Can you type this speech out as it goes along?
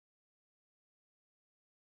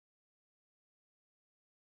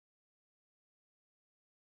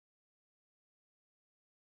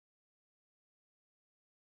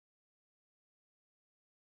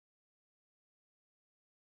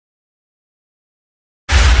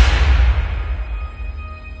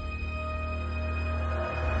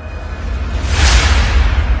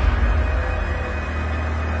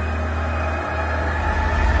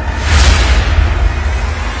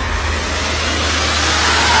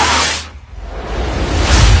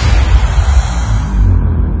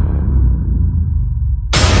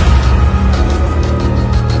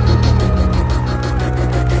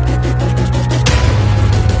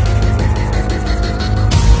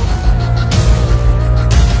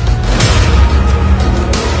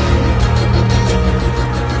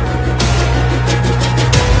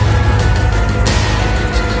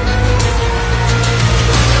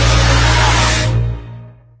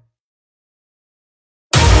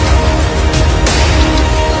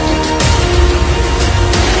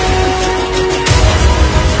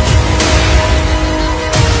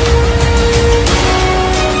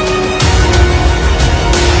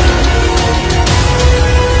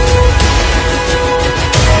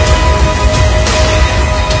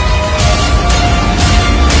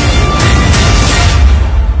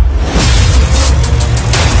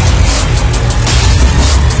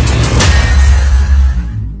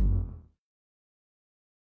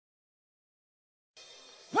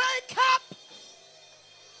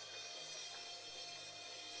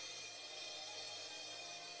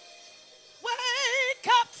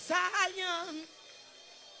Zion.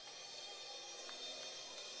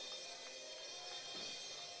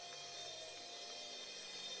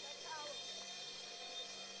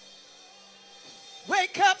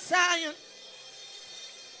 Wake up, Zion.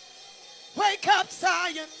 Wake up,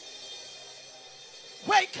 Zion.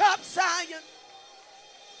 Wake up, Zion.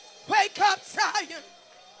 Wake up, Zion.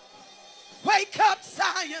 Wake up,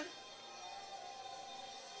 Zion.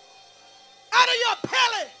 Out of your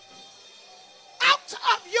belly. Out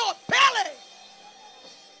of your belly.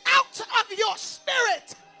 Out of your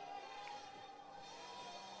spirit.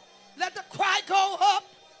 Let the cry go up.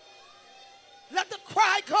 Let the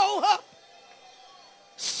cry go up.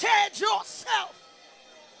 Shed yourself.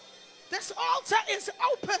 This altar is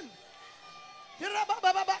open.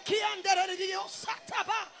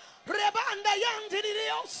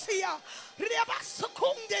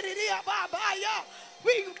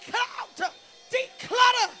 We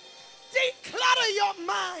declutter. Declutter your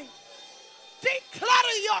mind.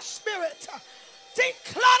 Declutter your spirit.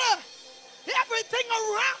 Declutter everything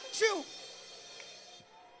around you.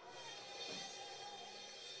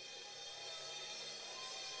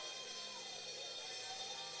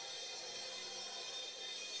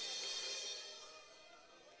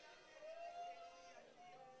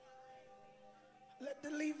 Let the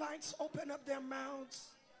Levites open up their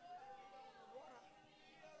mouths.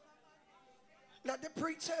 Let the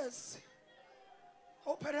preachers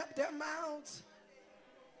open up their mouths.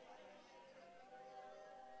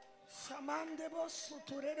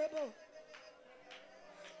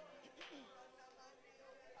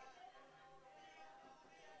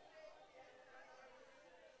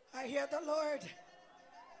 I hear the Lord.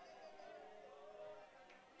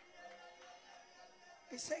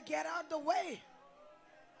 He said, get out the way.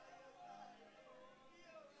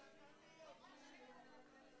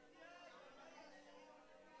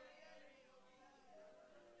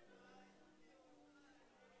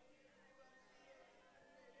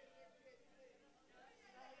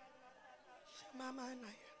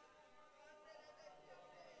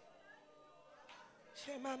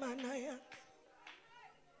 Shemamanaya.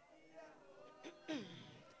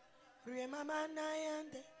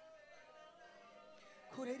 Remamanayande.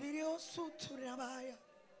 Kuredirio suturabaya.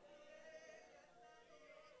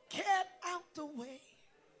 Get out the way.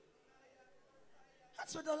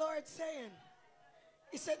 That's what the Lord's saying.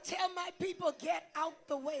 He said, tell my people, get out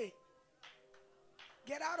the way.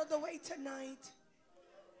 Get out of the way tonight.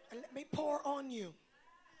 And let me pour on you.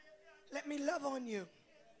 Let me love on you.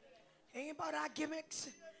 It ain't about our gimmicks.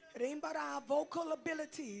 It ain't about our vocal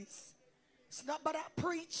abilities. It's not about our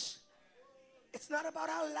preach. It's not about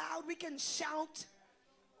how loud we can shout.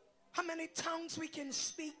 How many tongues we can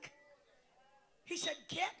speak. He said,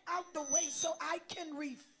 get out the way so I can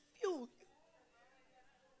refuel you.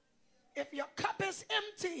 If your cup is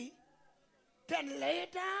empty, then lay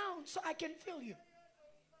it down so I can fill you.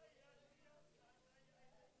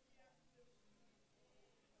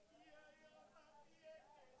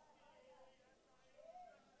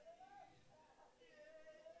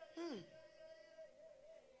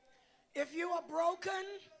 If you are broken,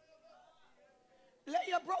 lay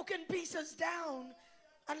your broken pieces down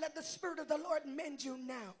and let the Spirit of the Lord mend you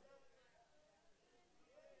now.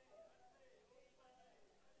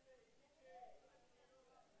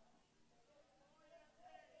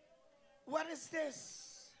 What is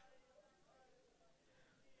this?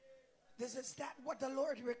 This is that what the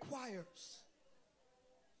Lord requires.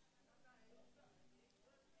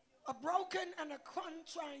 A broken and a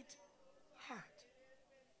contrite heart.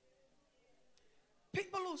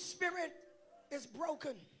 People whose spirit is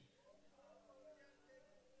broken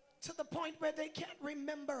to the point where they can't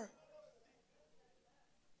remember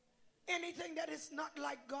anything that is not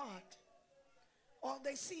like God. All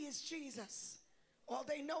they see is Jesus. All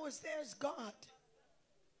they know is there's God.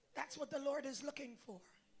 That's what the Lord is looking for.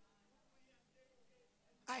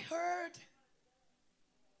 I heard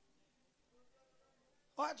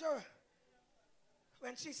Audra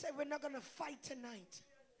when she said we're not going to fight tonight.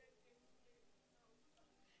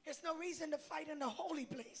 There's no reason to fight in a holy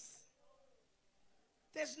place.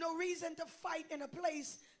 There's no reason to fight in a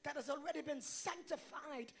place that has already been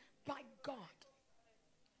sanctified by God,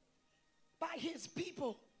 by his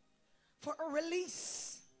people, for a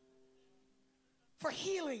release, for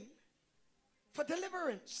healing, for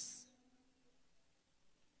deliverance.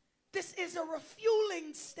 This is a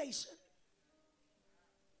refueling station.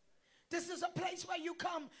 This is a place where you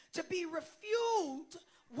come to be refueled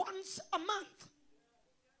once a month,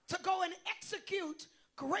 to go and execute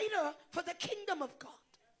greater for the kingdom of God.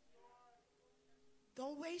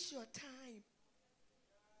 Don't waste your time.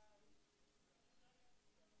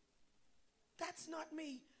 That's not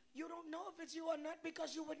me You don't know if it's you or not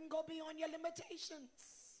because you wouldn't go beyond your limitations.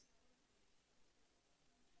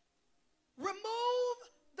 Remove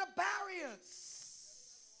the barriers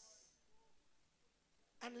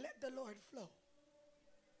and let the Lord flow.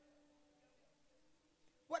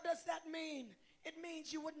 What does that mean? It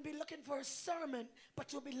means you wouldn't be looking for a sermon,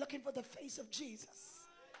 but you'll be looking for the face of Jesus.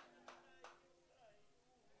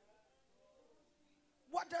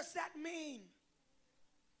 What does that mean?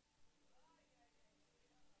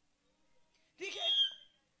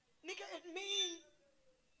 It means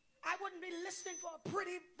I wouldn't be listening for a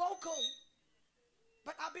pretty vocal,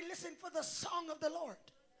 but I'll be listening for the song of the Lord.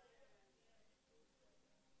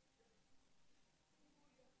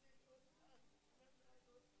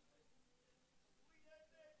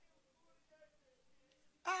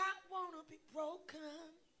 I want to be broken.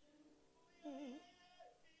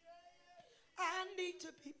 I need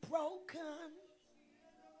to be broken.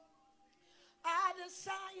 I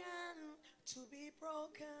desire to be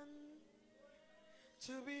broken.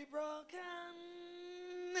 To be broken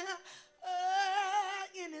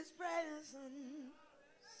in His presence.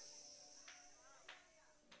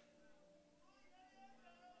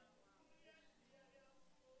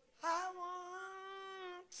 I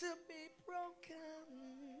want to be broken.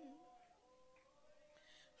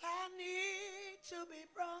 I need to be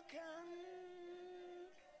broken.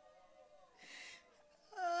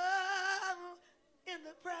 Oh, in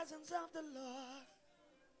the presence of the Lord.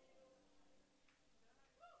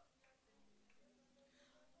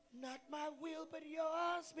 Not my will, but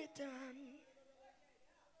yours be done.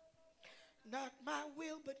 Not my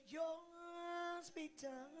will, but yours be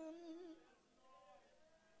done.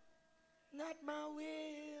 Not my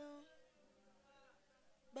will,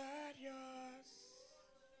 but yours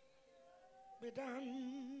be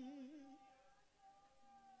done.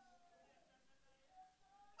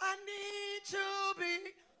 I need to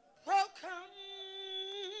be broken.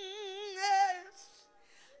 Yes,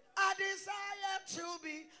 I desire to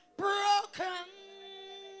be broken.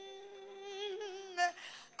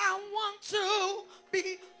 I want to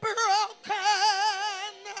be broken.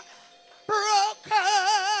 Broken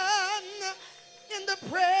in the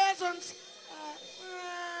presence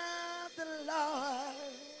of the Lord.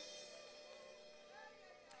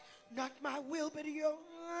 Not my will, but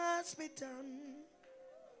yours be done.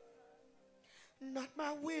 Not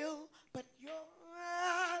my will, but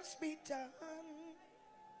yours be done.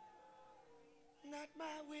 Not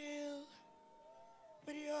my will,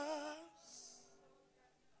 but yours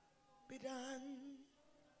be done.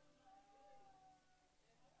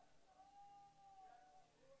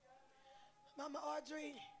 Mama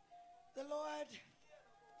Audrey, the Lord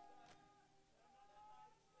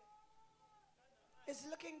is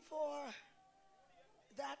looking for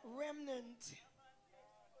that remnant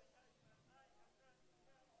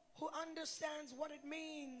who understands what it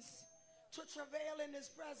means to travail in His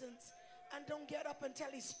presence and don't get up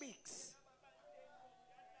until He speaks.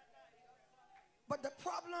 But the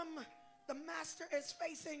problem the Master is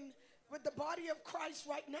facing with the body of Christ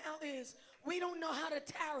right now is we don't know how to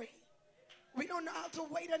tarry. We don't know how to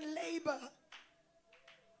wait and labor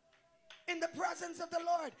in the presence of the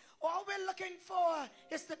Lord. All we're looking for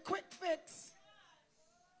is the quick fix.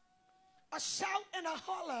 A shout and a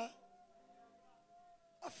holler.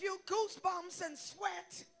 A few goosebumps and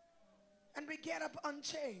sweat. And we get up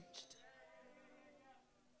unchanged.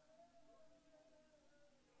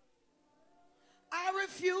 I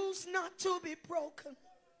refuse not to be broken.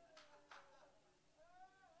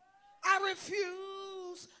 I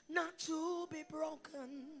refuse not to be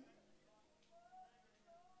broken.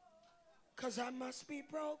 'Cause I must be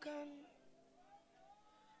broken.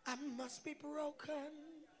 I must be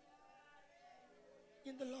broken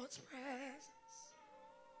in the Lord's presence.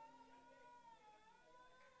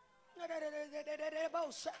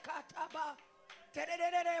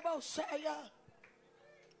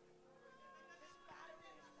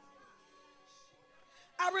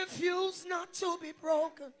 I refuse not to be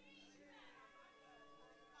broken.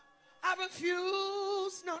 I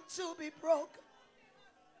refuse not to be broken.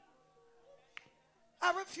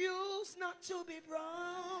 I refuse not to be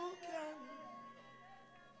broken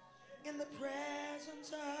in the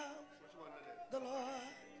presence of the Lord.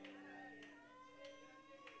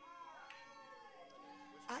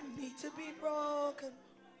 I need to be broken.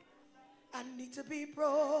 I need to be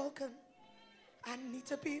broken. I need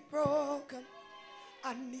to be broken.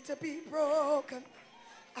 I need to be broken.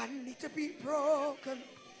 I need to be broken.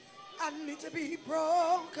 I need to be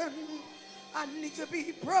broken. I need to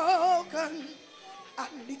be broken. I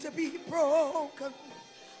need to be broken.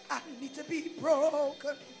 I need to be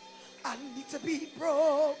broken. I need to be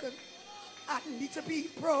broken. I need to be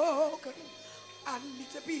broken. I need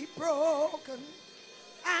to be broken.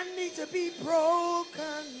 I need to be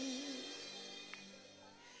broken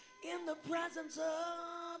in the presence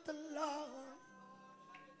of the Lord.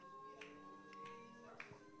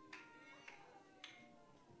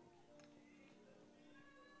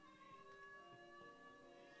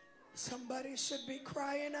 Somebody should be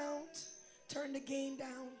crying out. Turn the gain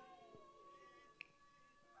down.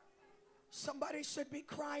 Somebody should be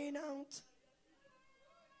crying out.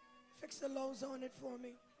 Fix the lows on it for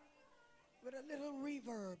me with a little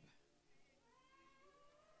reverb.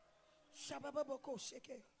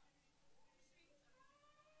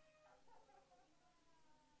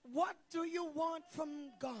 What do you want from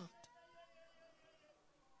God?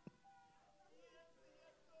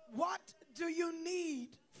 What do you need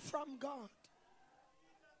from God?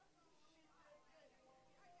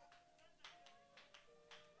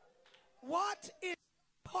 What is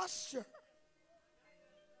posture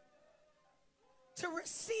to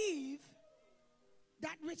receive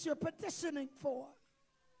that which you're petitioning for?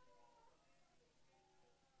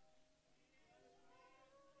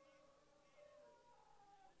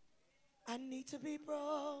 I need to be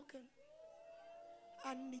broken.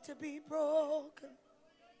 I need to be broken.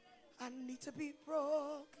 I need to be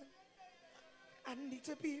broken. I need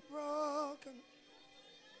to be broken.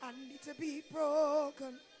 I need to be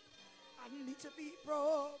broken. I need to be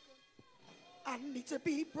broken. I need to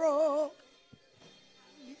be broken. I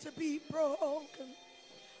need to be broken.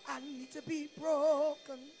 I need to be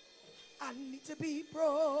broken. I need to be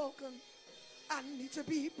broken. I need to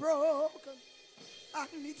be broken. I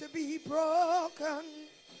need to be broken.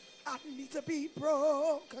 I need to be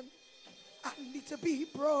broken. I need to be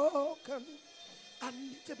broken. I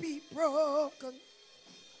need to be broken.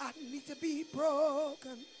 I need to be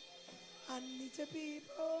broken. I need to be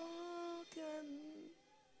broken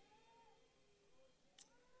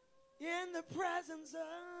in the presence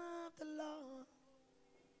of the Lord.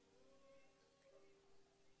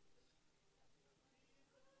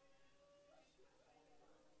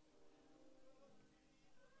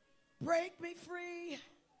 Break me free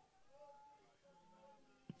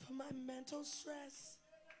from my mental stress.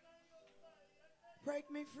 Break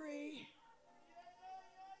me free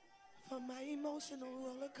from my emotional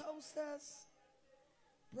roller coasters.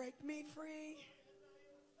 Break me free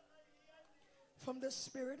from the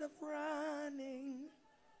spirit of running.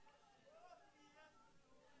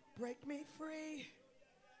 Break me free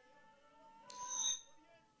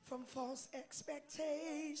from false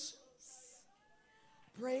expectations.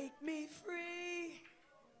 Break me free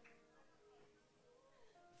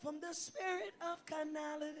from the spirit of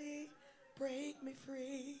carnality. Break me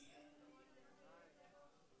free.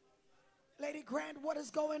 Lady Grant, what is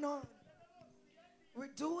going on? We're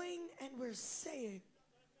doing and we're saying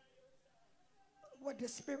what the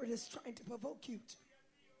Spirit is trying to provoke you to.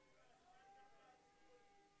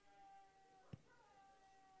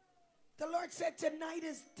 The Lord said tonight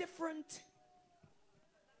is different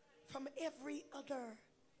from every other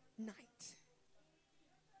night.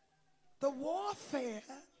 The warfare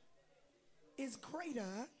is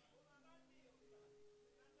greater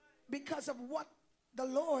because of what the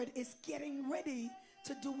Lord is getting ready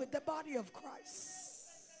to do with the body of Christ.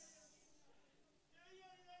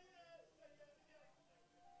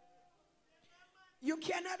 You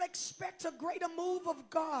cannot expect a greater move of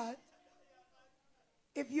God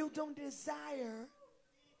if you don't desire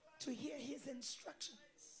to hear his instructions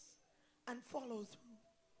and follow through.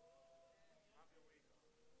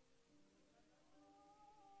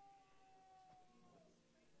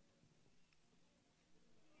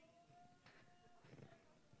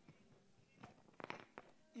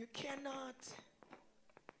 You cannot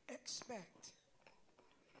expect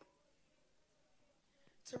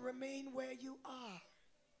to remain where you are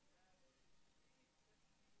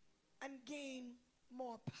and gain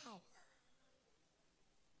more power.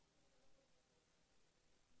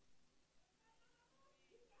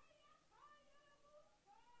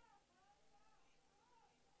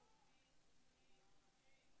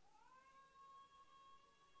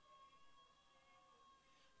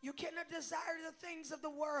 You cannot desire the things of the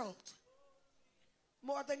world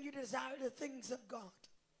more than you desire the things of God.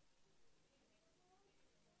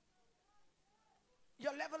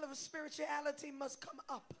 Your level of spirituality must come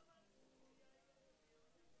up.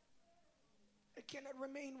 It cannot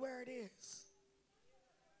remain where it is.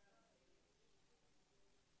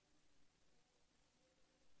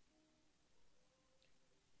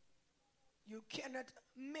 You cannot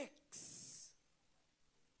mix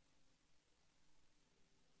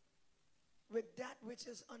with that which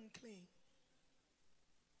is unclean.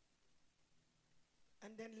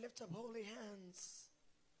 and then lift up holy hands,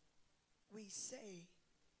 we say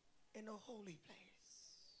in a holy place.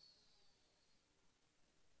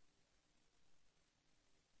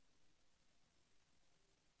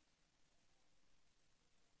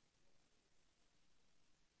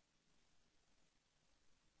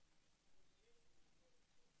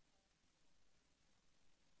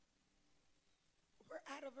 We're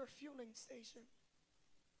at a refueling station.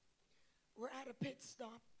 We're at a pit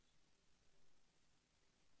stop.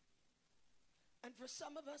 And for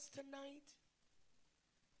some of us tonight,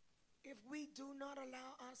 if we do not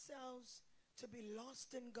allow ourselves to be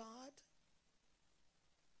lost in God,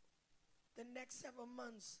 the next several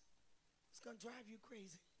months, it's going to drive you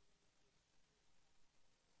crazy.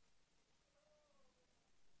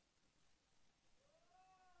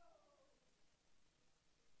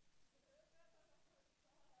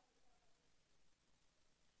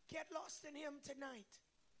 Get lost in him tonight.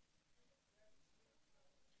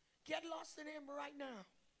 Get lost in him right now.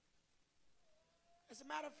 As a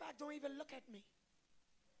matter of fact, don't even look at me.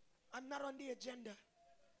 I'm not on the agenda.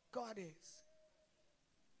 God is.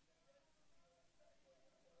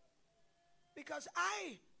 Because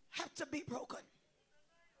I have to be broken.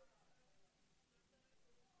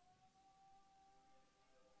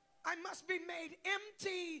 I must be made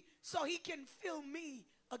empty so he can fill me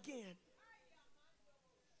again.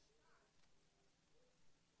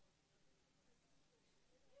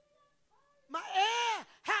 My air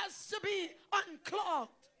has to be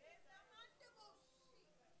unclogged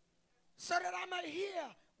so that I might hear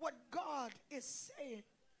what God is saying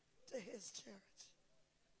to his church.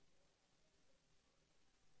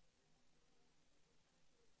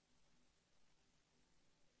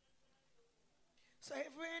 So if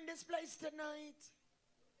we're in this place tonight,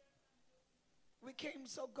 we came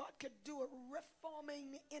so God could do a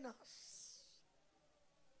reforming in us.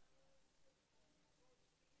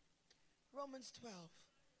 Romans 12.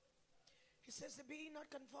 He says, to be not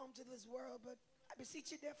conformed to this world, but I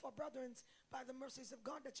beseech you therefore, brethren, by the mercies of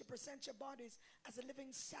God, that you present your bodies as a living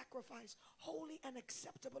sacrifice, holy and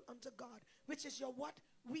acceptable unto God, which is your what?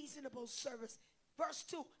 Reasonable service. Verse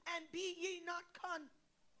 2, and be ye not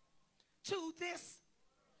to this,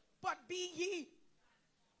 but be ye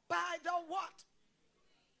by the what?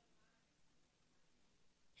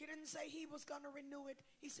 He didn't say he was going to renew it.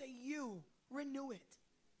 He said you renew it.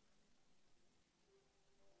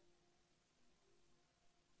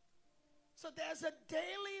 So there's a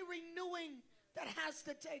daily renewing that has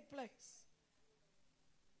to take place.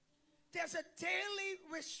 There's a daily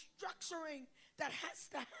restructuring that has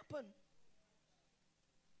to happen.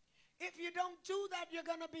 If you don't do that, you're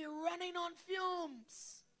going to be running on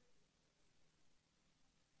fumes.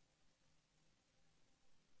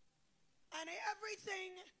 And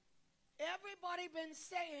everything everybody been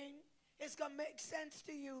saying is going to make sense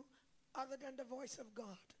to you other than the voice of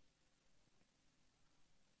God.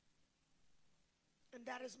 And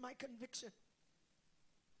that is my conviction.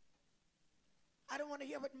 I don't want to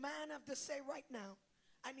hear what man have to say right now.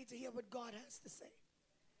 I need to hear what God has to say.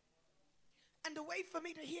 And the way for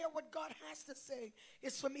me to hear what God has to say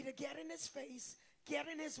is for me to get in his face, get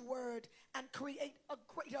in his word, and create a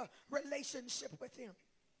greater relationship with him.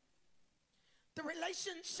 The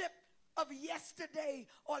relationship of yesterday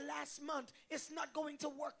or last month is not going to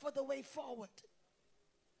work for the way forward.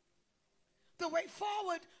 The way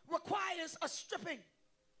forward requires a stripping.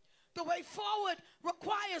 The way forward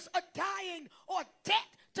requires a dying or death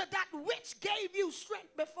to that which gave you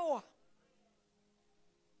strength before.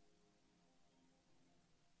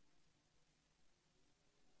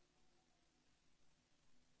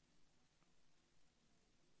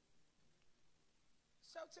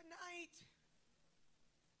 So tonight,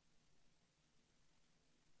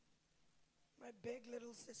 my big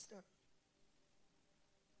little sister,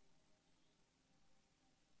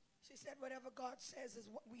 she said, whatever God says is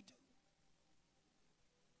what we do.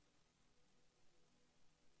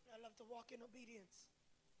 I love to walk in obedience.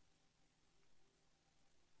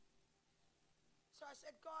 So I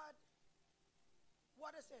said, God,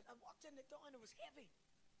 what is it? I walked in the door and it was heavy.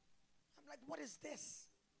 I'm like, what is this?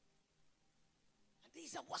 And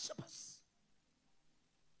these are worshipers.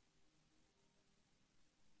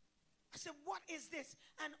 I said, what is this?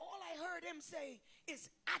 And all I heard him say is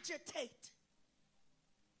agitate.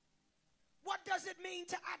 What does it mean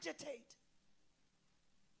to agitate?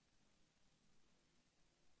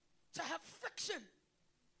 To have friction.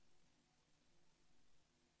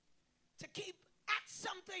 To keep at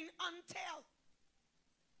something until.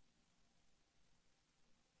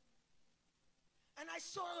 And I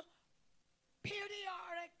saw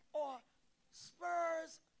periodic or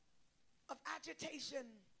spurs of agitation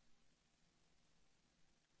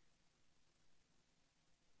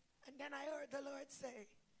then I heard the Lord say,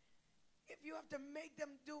 if you have to make them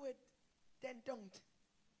do it, then don't.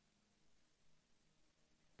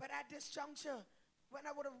 But at this juncture, when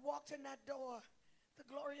I would have walked in that door, the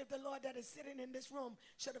glory of the Lord that is sitting in this room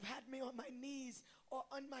should have had me on my knees or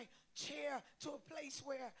on my chair to a place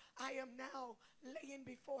where I am now laying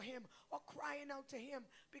before him or crying out to him,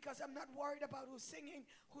 because I'm not worried about who's singing,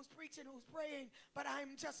 who's preaching, who's praying, but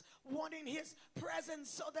I'm just wanting his presence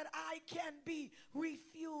so that I can be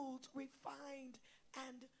refueled, refined,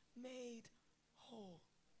 and made whole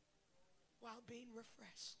while being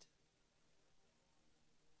refreshed.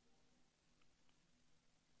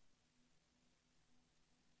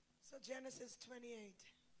 So Genesis 28.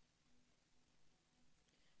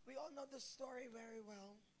 We all know the story very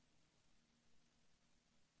well.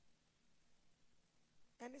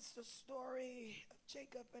 And it's the story of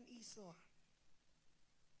Jacob and Esau.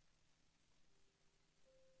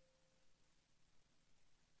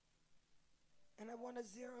 And I want to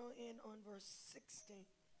zero in on verse 16.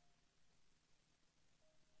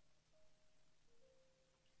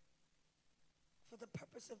 For the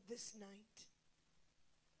purpose of this night,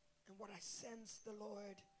 and what I sense the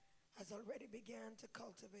Lord has already began to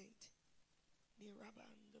cultivate.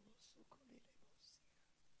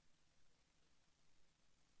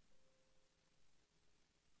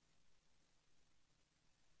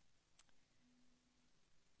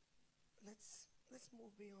 Let's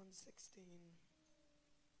move beyond 16.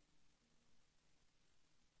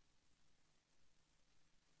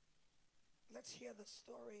 Let's hear the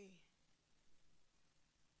story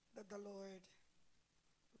that the Lord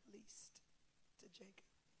released to Jacob.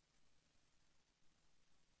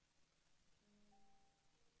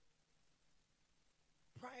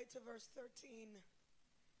 Prior to verse 13,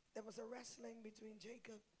 there was a wrestling between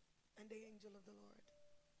Jacob and the angel of the Lord.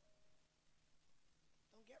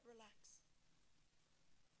 Don't get relaxed.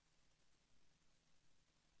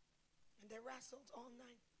 And they wrestled all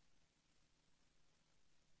night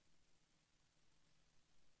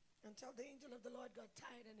until the angel of the Lord got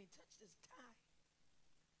tired and he touched his thigh.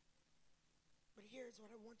 But here's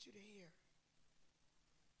what I want you to hear.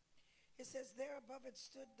 It says, there above it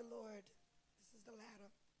stood the Lord. This is the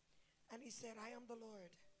ladder. And he said, I am the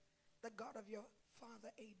Lord, the God of your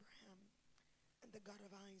father Abraham and the God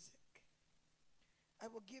of Isaac.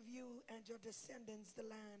 I will give you and your descendants the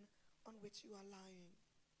land on which you are lying.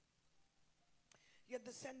 Your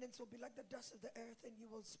descendants will be like the dust of the earth, and you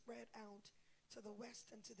will spread out to the west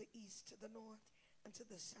and to the east, to the north and to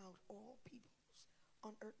the south. All peoples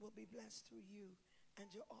on earth will be blessed through you and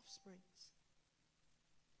your offsprings.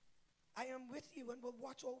 I am with you and will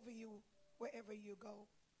watch over you wherever you go.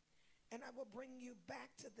 And I will bring you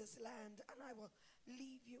back to this land, and I will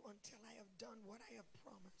leave you until I have done what I have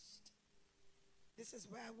promised. This is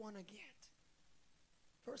where I want to get.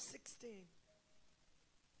 Verse 16.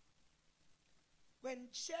 When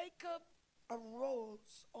Jacob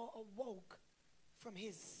arose or awoke from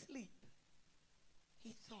his sleep,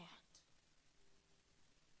 he thought,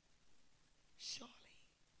 surely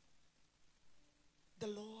the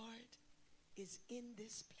Lord is in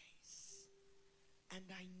this place,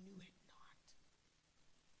 and I knew it not.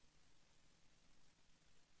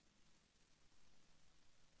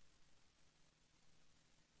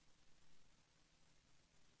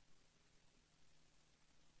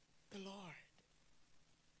 The Lord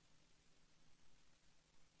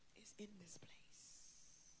is in this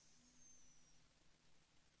place.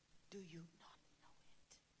 Do you not know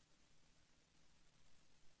it?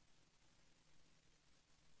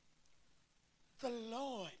 The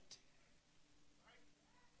Lord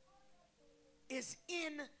is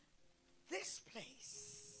in this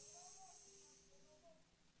place.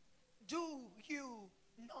 Do you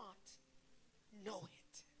not know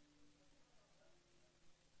it?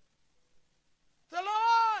 The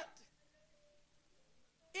Lord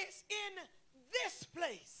is in this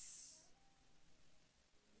place.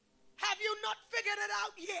 Have you not figured it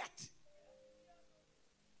out yet?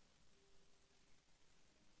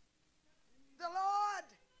 The Lord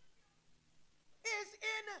is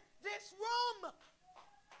in this room.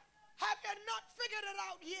 Have you not figured it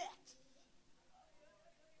out yet?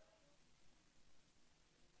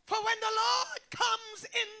 For when the Lord comes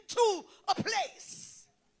into a place,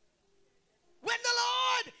 when the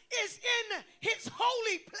Lord is in his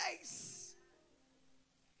holy place,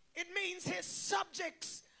 it means his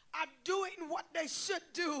subjects are doing what they should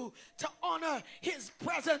do to honor his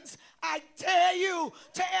presence. I dare you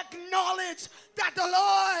to acknowledge that the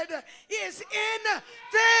Lord is in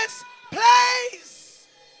this place.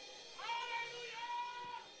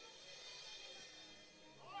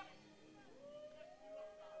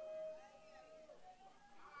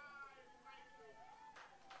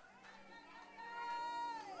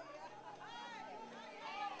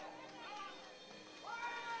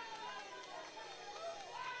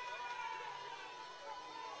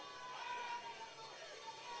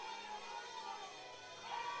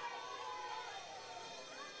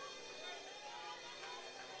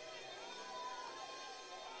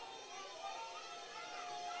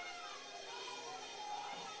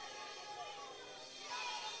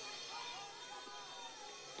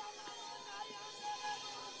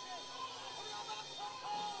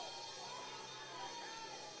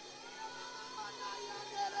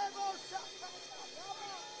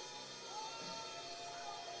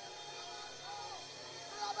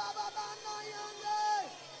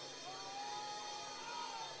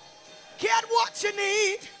 what you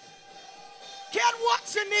need. Get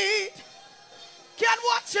what you need. Get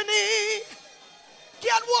what you need.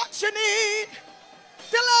 Get what you need.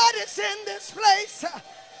 The Lord is in this place.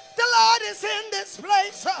 The Lord is in this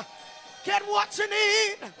place. Get what you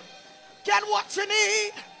need. Get what you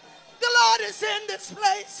need. The Lord is in this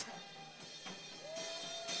place.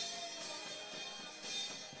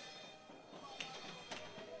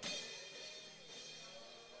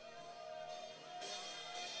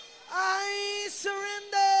 I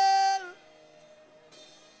surrender.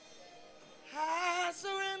 I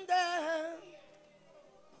surrender.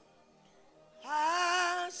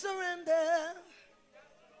 I surrender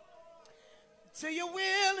to your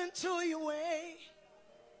will and to your way.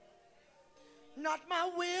 Not my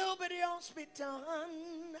will, but yours be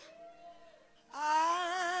done.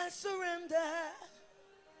 I surrender.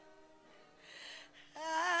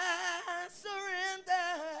 I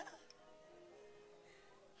surrender.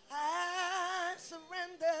 I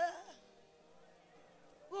surrender.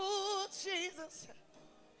 Oh, Jesus.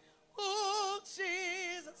 Oh,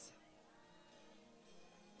 Jesus.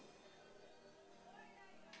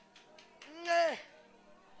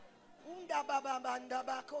 Unda baba banda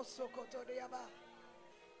bako sokoto de yaba.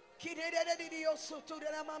 Kidede de dio soto de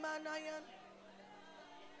la mama nayan.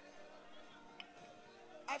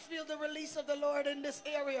 I feel the release of the Lord in this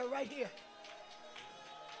area right here.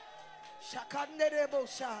 Shakande de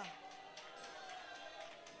bosa.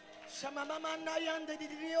 Shama mama nayan de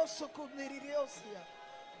dio soko de dio sia.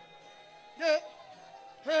 Hey,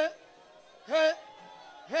 hey, hey,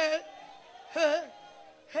 hey, hey,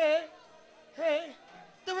 hey, hey.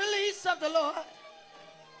 The release of the Lord.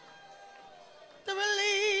 The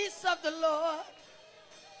release of the Lord.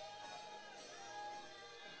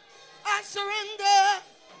 I surrender.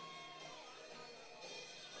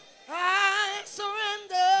 I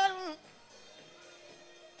surrender.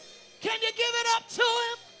 Can you give it up to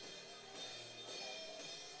him?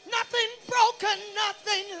 Nothing broken,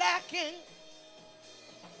 nothing lacking.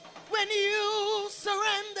 When you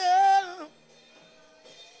surrender.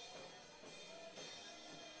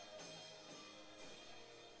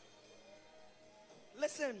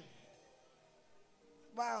 Listen.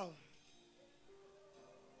 Wow.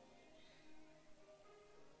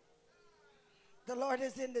 The Lord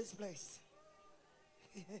is in this place.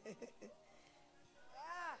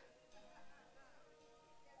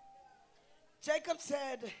 Jacob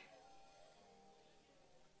said,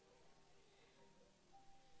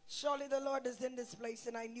 surely the Lord is in this place,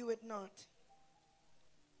 and I knew it not.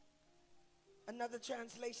 Another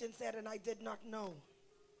translation said, and I did not know.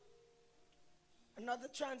 Another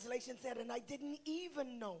translation said, and I didn't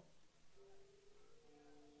even know.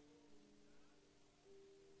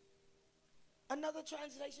 Another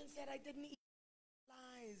translation said, I didn't even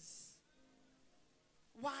realize.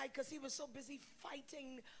 Why? Because he was so busy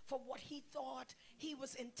fighting for what he thought he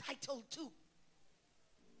was entitled to.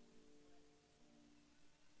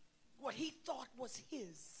 What he thought was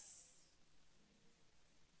his.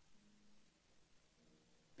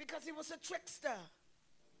 Because he was a trickster.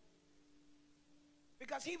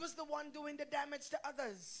 Because he was the one doing the damage to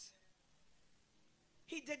others.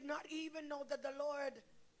 He did not even know that the Lord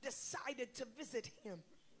decided to visit him.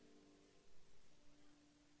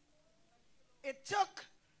 It took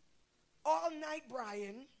all night,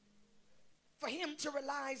 Brian, for him to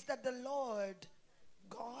realize that the Lord,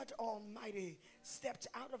 God Almighty, stepped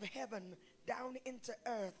out of heaven down into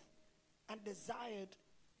earth and desired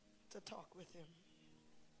to talk with him.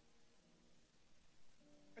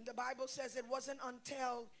 And the Bible says it wasn't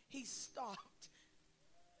until he stopped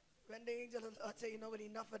when the angel of the Lord said, you know what,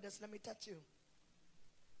 enough of this, let me touch you.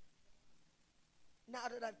 Now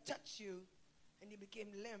that I've touched you and you became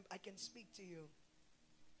limp, I can speak to you.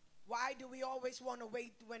 Why do we always want to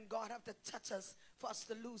wait when God have to touch us for us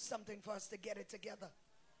to lose something, for us to get it together?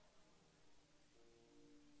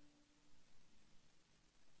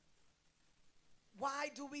 Why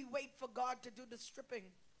do we wait for God to do the stripping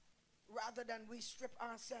rather than we strip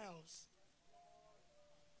ourselves?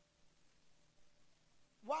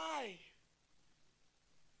 Why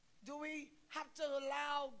do we have to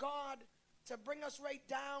allow God to bring us right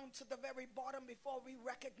down to the very bottom before we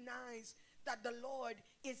recognize that the Lord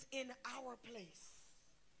is in our place,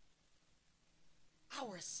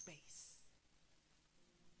 our space?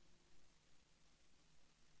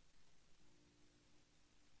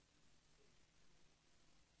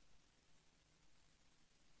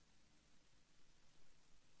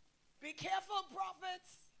 Be careful,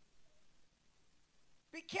 prophets.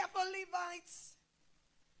 Be careful, Levites.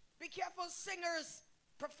 Be careful, singers,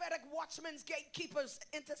 prophetic watchmen, gatekeepers,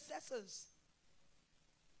 intercessors.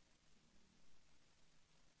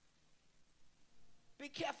 Be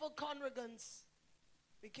careful, congregants.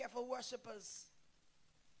 Be careful, worshipers,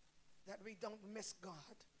 that we don't miss God.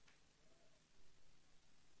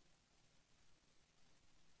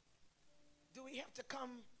 Do we have to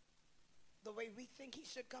come the way we think he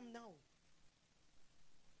should come? No.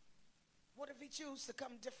 What if he chooses to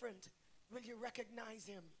come different? Will you recognize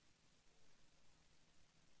him?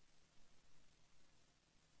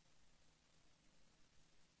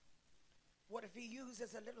 What if he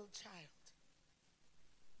uses a little child?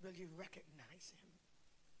 Will you recognize him?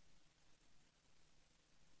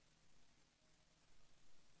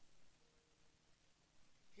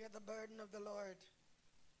 Hear the burden of the Lord.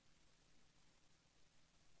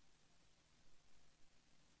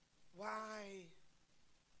 Why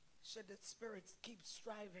should the Spirit keep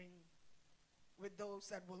striving with those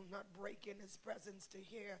that will not break in his presence to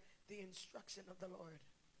hear the instruction of the Lord?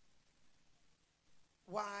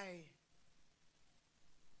 Why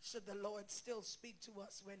should the Lord still speak to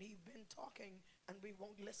us when he's been talking and we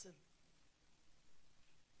won't listen?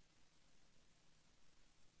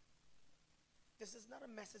 This is not a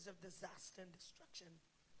message of disaster and destruction.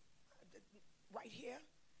 Right here,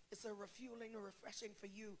 it's a refueling, a refreshing for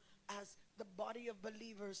you as the body of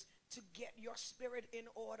believers to get your spirit in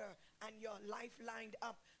order and your life lined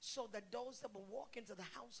up so that those that will walk into the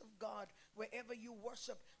house of God, wherever you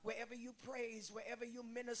worship, wherever you praise, wherever you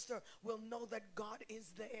minister, will know that God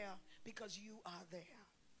is there because you are there.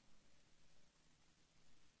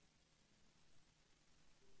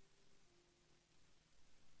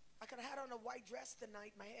 I could have had on a white dress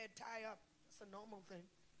tonight, my head tied up. It's a normal thing.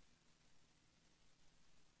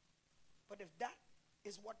 But if that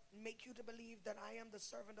is what make you to believe that I am the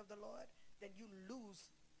servant of the Lord, then you lose.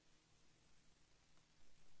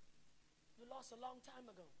 You lost a long time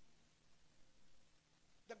ago.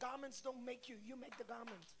 The garments don't make you. You make the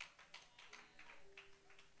garment.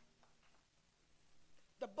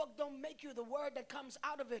 The book don't make you. The word that comes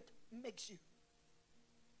out of it makes you.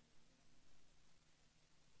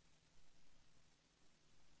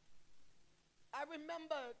 I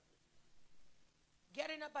remember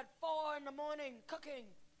getting up at 4 in the morning, cooking,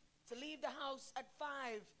 to leave the house at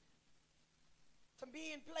 5, to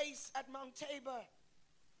be in place at Mount Tabor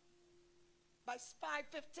by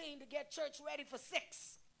 5:15 to get church ready for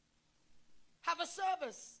 6. Have a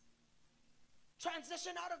service.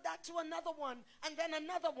 Transition out of that to another one, and then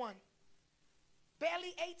another one.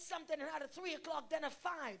 Barely ate something and had a 3 o'clock, then a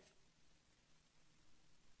 5.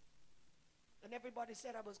 And everybody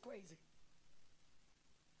said I was crazy.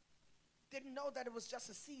 Didn't know that it was just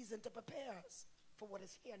a season to prepare us for what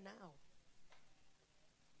is here now.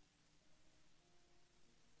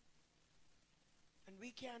 And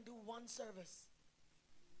we can't do one service.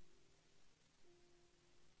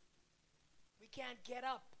 We can't get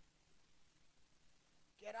up,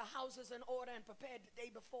 get our houses in order and prepare the day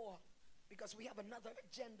before because we have another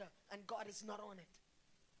agenda and God is not on it.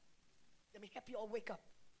 Let me help you all wake up.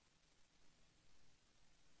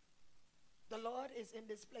 The Lord is in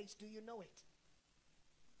this place. Do you know it?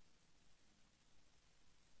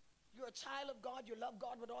 You're a child of God. You love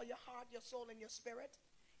God with all your heart, your soul, and your spirit.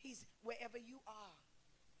 He's wherever you are.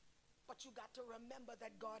 But you got to remember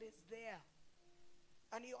that God is there.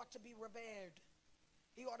 And he ought to be revered.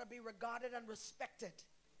 He ought to be regarded and respected.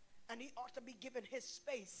 And he ought to be given his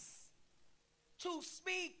space to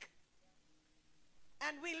speak.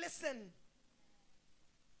 And we listen.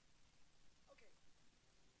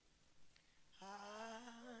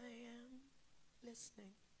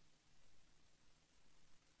 Listening.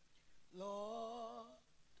 Lord,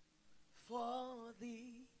 for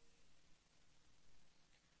thee,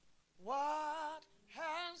 what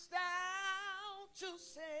hast thou to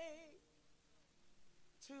say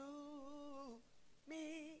to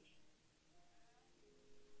me?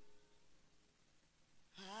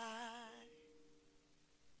 I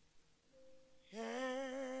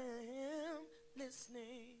am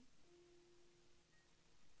listening.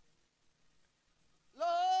 Lord,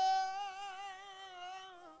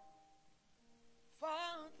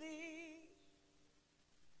 for thee,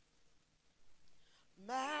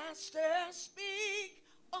 Master, speak,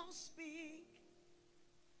 oh speak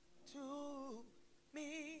to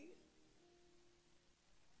me.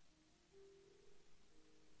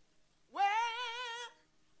 Where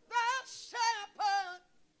the shepherd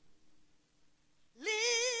leads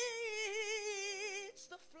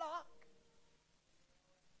the flock,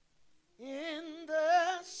 in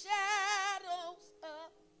the shadows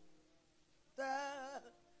of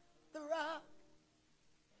the rock.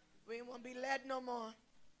 We won't be led no more.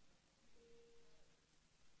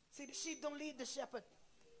 See, the sheep don't lead the shepherd.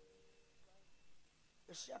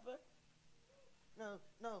 The shepherd?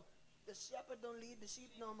 No. The shepherd don't lead the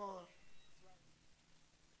sheep no more.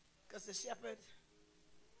 Because the shepherd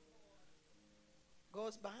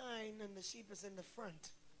goes behind and the sheep is in the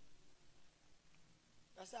front.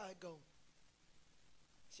 That's how it goes.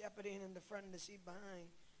 Shepherd in the front and the sheep behind.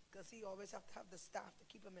 Because he always have to have the staff to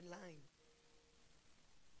keep him in line.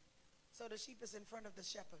 So the sheep is in front of the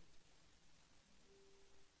shepherd.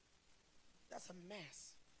 That's a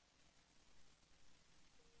mess.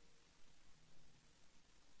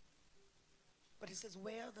 But he says,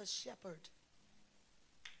 where the shepherd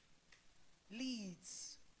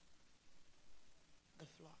leads the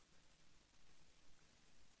flock.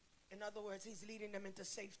 In other words, he's leading them into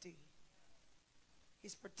safety.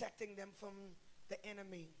 He's protecting them from the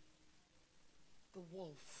enemy, the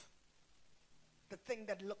wolf, the thing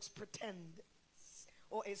that looks pretend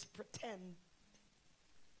or is pretend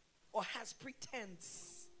or has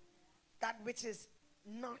pretense, that which is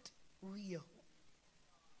not real,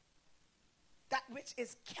 that which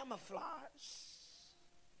is camouflage.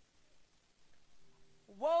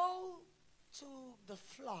 Woe to the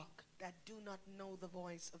flock that do not know the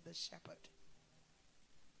voice of the shepherd.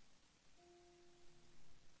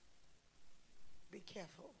 Be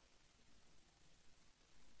careful.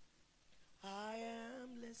 I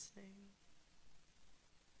am listening,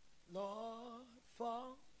 Lord,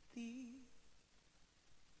 for thee.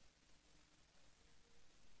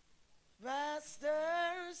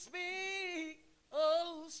 Master, speak,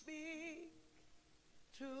 oh, speak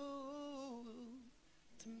true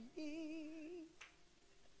to me.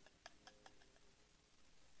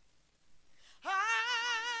 I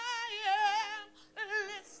am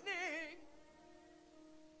listening.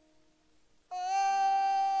 For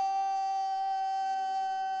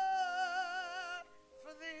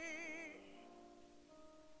thee.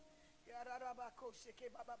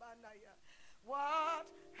 What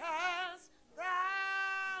hast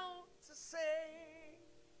thou to say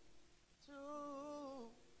to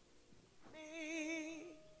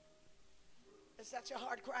me? Is that your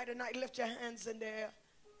heart cry tonight? Lift your hands in there.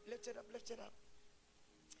 Lift it up, lift it up.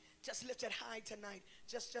 Just lift it high tonight.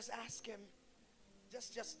 Just ask him.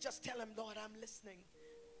 Just tell him, Lord, I'm listening.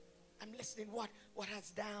 I'm listening. What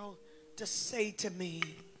hast thou to say to me?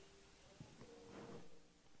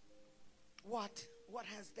 What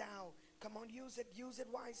hast thou? Come on, use it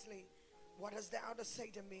wisely. What hast thou to say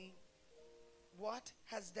to me? What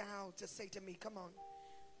hast thou to say to me? Come on.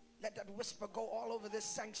 Let that whisper go all over this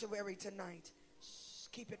sanctuary tonight. Shh,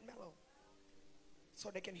 keep it mellow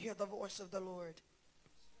so they can hear the voice of the Lord.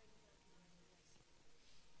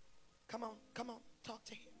 Come on, talk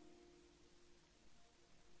to him.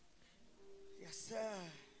 Yes, sir.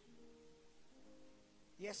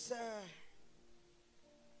 Yes, sir.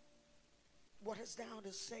 What hast thou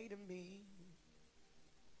to say to me?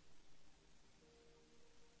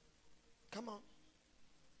 Come on.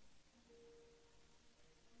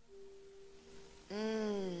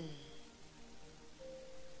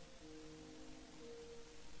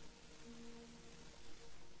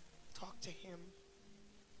 Talk to him.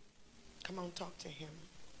 Come on, talk to him.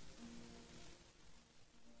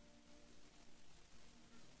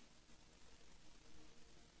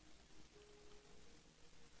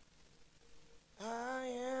 I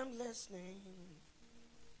am listening,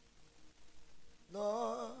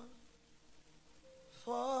 Lord,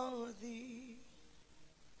 for thee.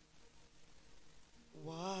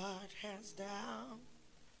 What hast thou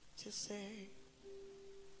to say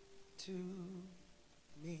to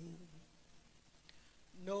me?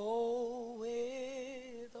 Know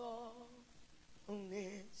with all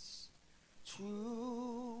this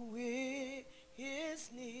true his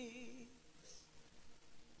needs.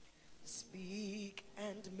 Speak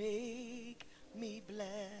and make me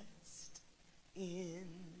blessed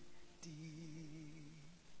indeed.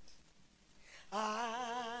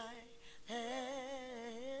 I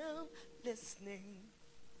am listening,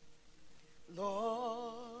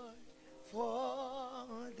 Lord,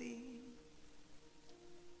 for thee.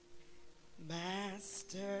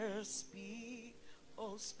 Master, speak,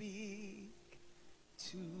 oh, speak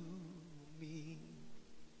to me.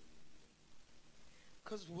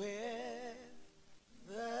 'Cause where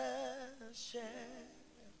the shepherd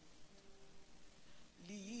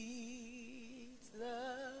leads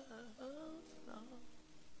the flock,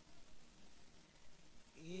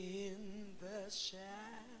 in the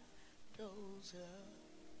shadows of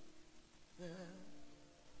the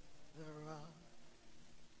rock.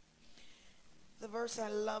 The verse I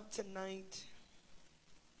love tonight,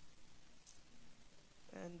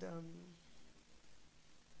 and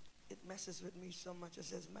it messes with me so much. It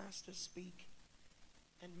says, Master, speak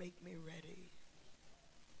and make me ready.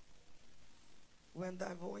 When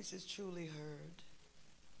thy voice is truly heard,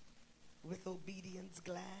 with obedience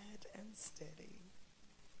glad and steady,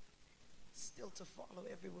 still to follow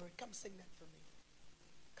every word. Come sing that for me.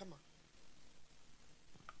 Come on.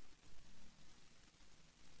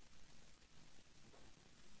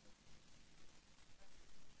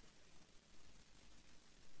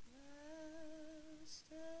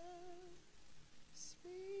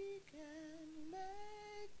 Speak and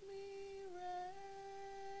make me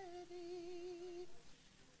ready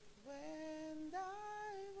when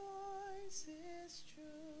thy voice is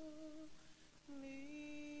truly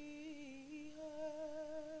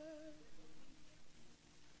heard.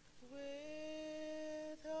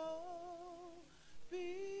 With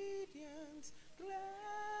obedience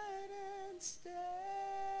glad and steady,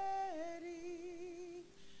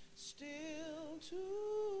 still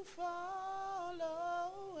to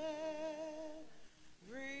follow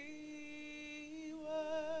every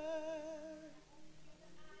word.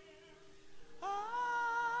 I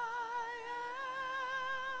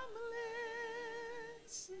am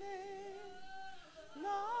listening,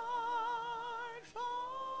 Lord,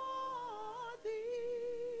 for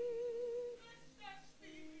thee.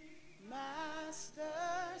 Master,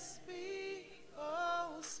 speak,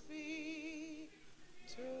 oh, speak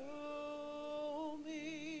to me.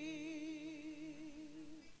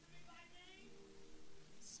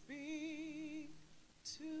 Speak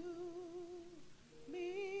to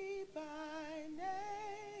me by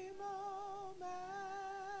name, oh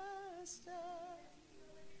Master.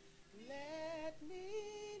 Let me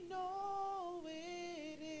know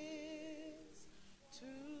it is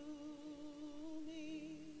to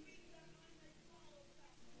me.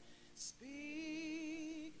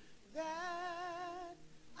 Speak that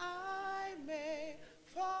I may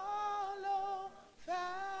follow faster,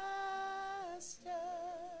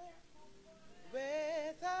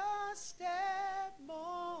 with a step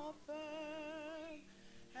more firm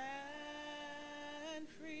and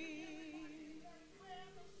free.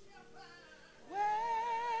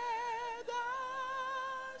 Where the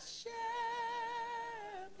shepherd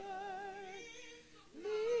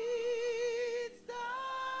leads the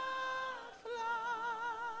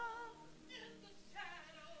flock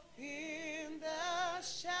in the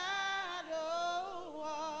shadow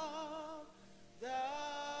of the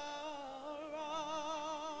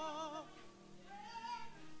rock.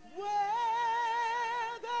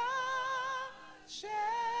 Where the shepherd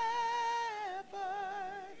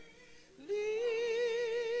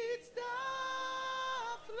leads the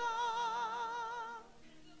flock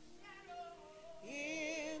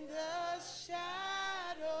in the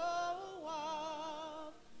shadow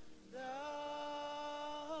of the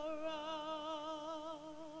rock.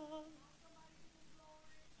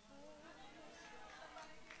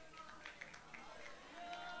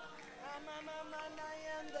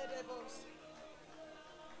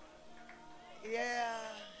 Yeah.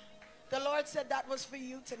 The Lord said that was for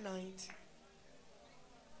you tonight.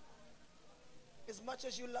 As much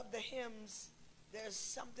as you love the hymns, there's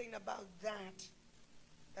something about that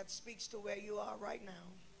that speaks to where you are right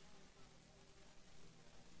now.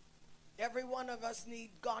 Every one of us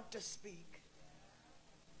need God to speak.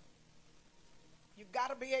 You've got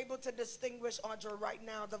to be able to distinguish, Audra, right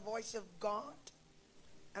now, the voice of God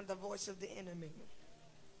and the voice of the enemy.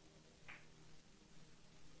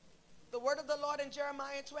 The word of the Lord in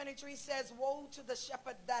Jeremiah 23 says, woe to the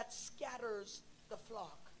shepherd that scatters the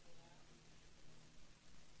flock.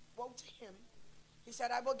 Woe to him. He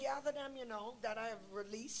said, I will gather them, that I have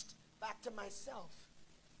released back to myself.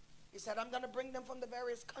 He said, I'm going to bring them from the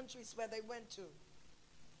various countries where they went to.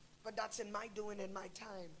 But that's in my doing, in my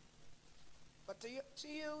time. But to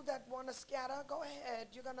you that want to scatter, go ahead.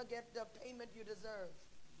 You're going to get the payment you deserve.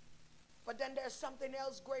 But then there's something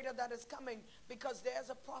else greater that is coming, because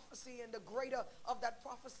there's a prophecy, and the greater of that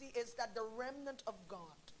prophecy is that the remnant of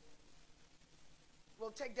God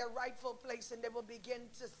will take their rightful place, and they will begin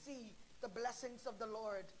to see the blessings of the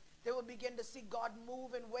Lord. They will begin to see God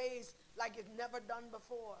move in ways like it's never done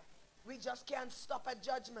before. We just can't stop at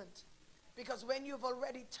judgment, because when you've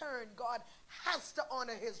already turned, God has to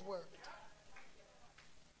honor his word.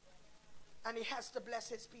 And he has to bless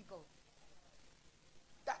his people.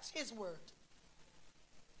 That's his word.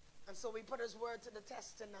 And so we put his word to the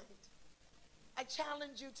test tonight. I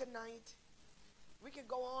challenge you tonight. We could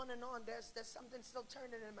go on and on. There's something still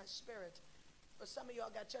turning in my spirit. But some of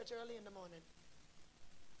y'all got church early in the morning.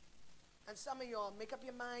 And some of y'all make up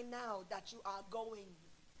your mind now that you are going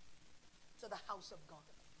to the house of God.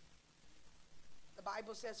 The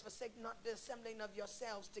Bible says, forsake not the assembling of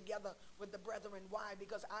yourselves together with the brethren. Why?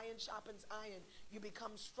 Because iron sharpens iron. You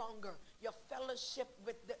become stronger. Your fellowship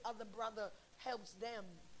with the other brother helps them.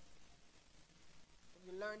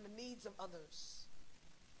 You learn the needs of others.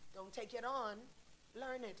 Don't take it on,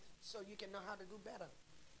 learn it so you can know how to do better.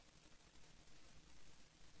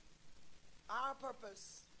 Our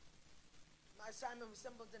purpose, my assignment was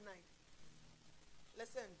simple tonight.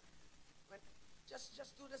 Listen,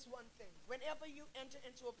 just do this one thing. Whenever you enter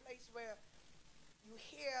into a place where you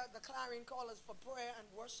hear the clarion callers for prayer and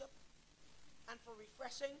worship and for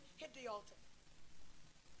refreshing, hit the altar.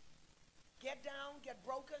 Get down, get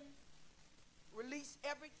broken, release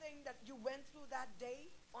everything that you went through that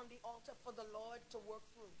day on the altar for the Lord to work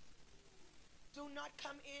through. Do not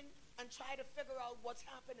come in and try to figure out what's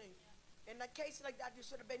happening. In a case like that, you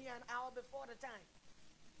should have been here an hour before the time.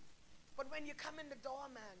 But when you come in the door,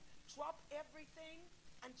 man, drop everything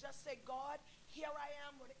and just say, God, here I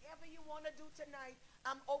am. Whatever you want to do tonight,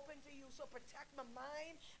 I'm open to you. So protect my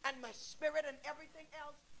mind and my spirit and everything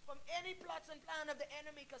else from any plots and plan of the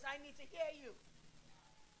enemy, because I need to hear you.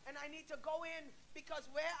 And I need to go in, because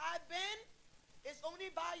where I've been, it's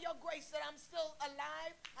only by your grace that I'm still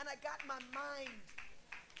alive and I got my mind.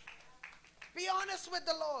 Be honest with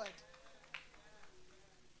the Lord.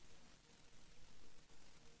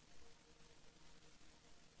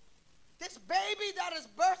 This baby that is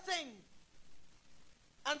birthing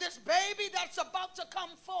and this baby that's about to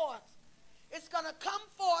come forth, it's going to come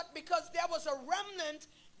forth because there was a remnant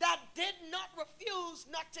that did not refuse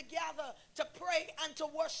not to gather, to pray, and to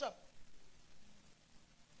worship.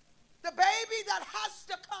 The baby that has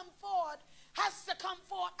to come forth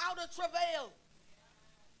out of travail.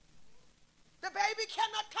 The baby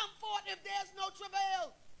cannot come forth if there's no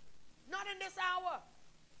travail. Not in this hour.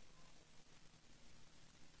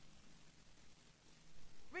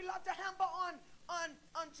 We love to hammer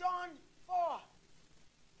on John 4,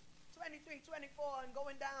 23, 24, and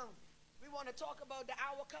going down. We want to talk about the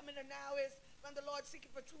hour coming, and now is when the Lord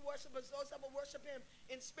seeking for true worshipers, those that will worship him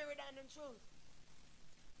in spirit and in truth.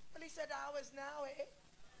 Well, he said the hour is now, eh?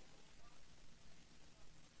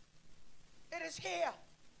 It is here.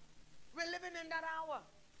 We're living in that hour.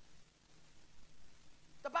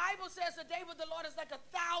 The Bible says the day with the Lord is like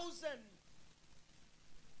 1,000.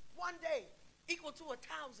 One day equal to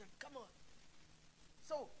 1,000. Come on.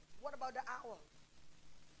 So, what about the hour?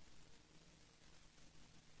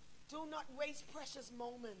 Do not waste precious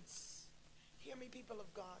moments. Hear me, people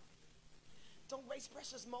of God. Don't waste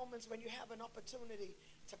precious moments when you have an opportunity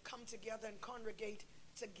to come together and congregate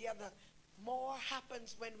together. More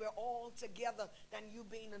happens when we're all together than you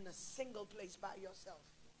being in a single place by yourself.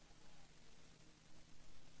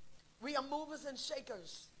 We are movers and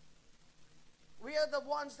shakers. We are the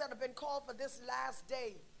ones that have been called for this last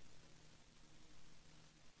day.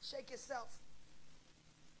 Shake yourself.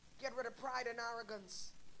 Get rid of pride and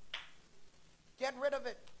arrogance. Get rid of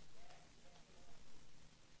it.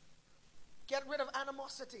 Get rid of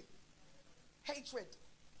animosity, hatred,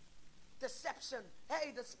 deception.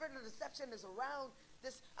 Hey, the spirit of deception is around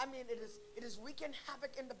this. I mean, it is wreaking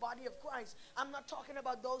havoc in the body of Christ. I'm not talking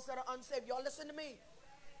about those that are unsaved. Y'all listen to me.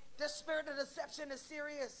 This spirit of deception is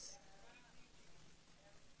serious.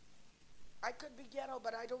 I could be ghetto,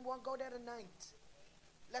 but I don't want to go there tonight.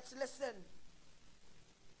 Let's listen.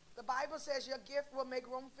 The Bible says your gift will make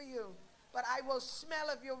room for you. But I will smell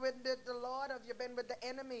if you're with the Lord or if you've been with the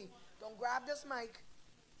enemy. Don't grab this mic.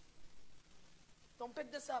 Don't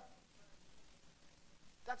pick this up.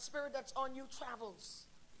 That spirit that's on you travels.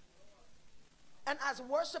 And as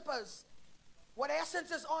worshipers, what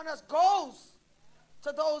essence is on us goes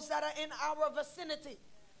to those that are in our vicinity.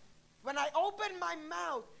 When I open my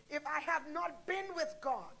mouth, if I have not been with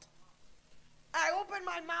God, I open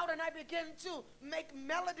my mouth and I begin to make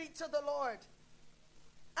melody to the Lord,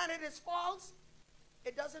 and it is false,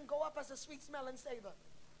 it doesn't go up as a sweet smelling savor.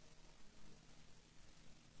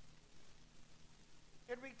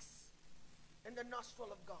 It reeks in the nostril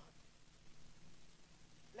of God.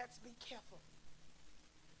 Let's be careful.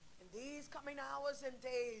 In these coming hours and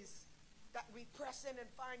days that we press in and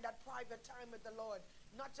find that private time with the Lord,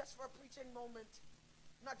 not just for a preaching moment,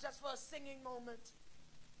 not just for a singing moment,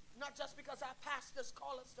 not just because our pastors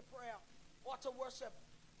call us to prayer or to worship.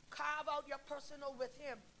 Carve out your personal with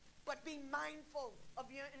him, but be mindful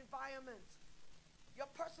of your environment. Your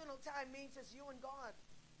personal time means it's you and God,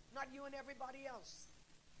 not you and everybody else.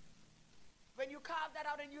 When you carve that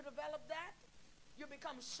out and you develop that, you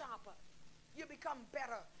become sharper. You become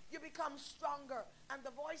better. You become stronger. And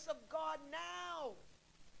the voice of God now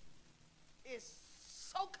is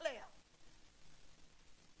so clear.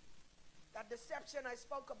 That deception I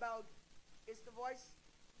spoke about is the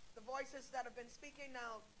voices that have been speaking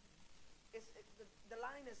now. The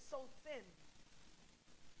line is so thin.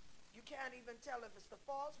 You can't even tell if it's the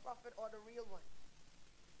false prophet or the real one.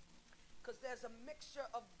 Because there's a mixture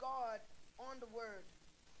of God on the word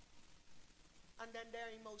and then their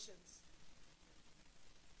emotions.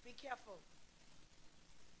 Be careful.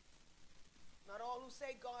 Not all who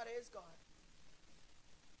say God is God.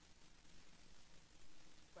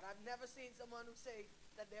 But I've never seen someone who say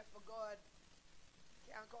that they're for God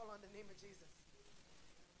can't call on the name of Jesus.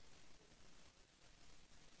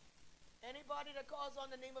 Anybody that calls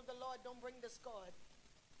on the name of the Lord don't bring discord.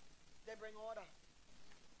 They bring order.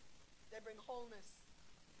 They bring wholeness.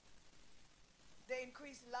 They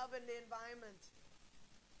increase love in the environment.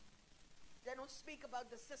 They don't speak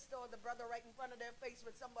about the sister or the brother right in front of their face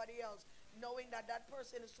with somebody else, knowing that that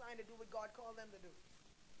person is trying to do what God called them to do.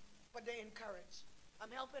 But they encourage.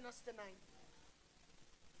 I'm helping us tonight.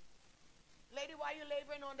 Lady, why are you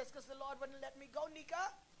laboring on this? Because the Lord wouldn't let me go,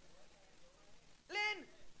 Nika. Lynn,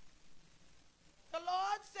 the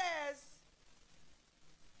Lord says,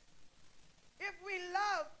 if we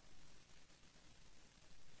love,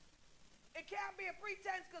 it can't be a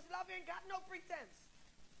pretense, because love ain't got no pretense.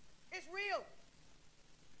 It's real.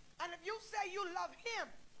 And if you say you love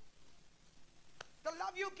him, the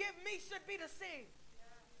love you give me should be the same.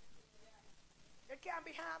 It can't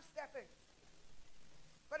be half-stepping.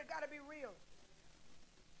 But it got to be real.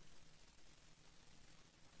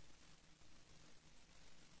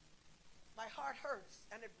 My heart hurts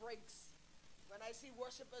and it breaks when I see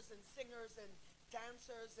worshipers and singers and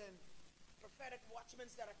dancers and prophetic watchmen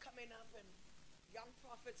that are coming up, and young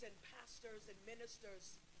prophets and pastors and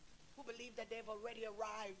ministers who believe that they've already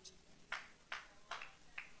arrived.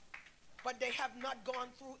 But they have not gone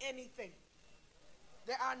through anything.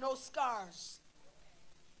 There are no scars.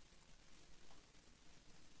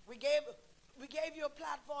 We gave you a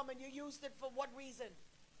platform and you used it for what reason?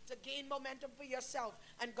 To gain momentum for yourself,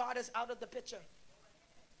 and God is out of the picture.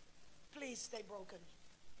 Please stay broken.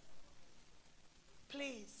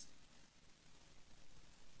 Please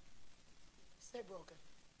stay broken.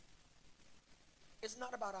 It's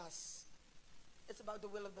not about us. It's about the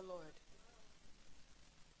will of the Lord.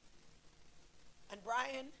 And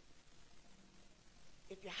Brian,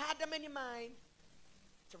 if you had them in your mind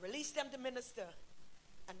to release them to minister,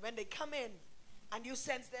 and when they come in and you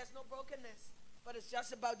sense there's no brokenness, but it's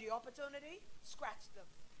just about the opportunity, scratch them.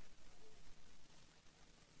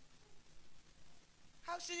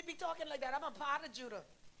 How should you be talking like that? I'm a part of Judah.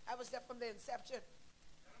 I was there from the inception.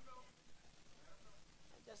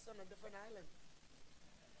 I'm just on a different island.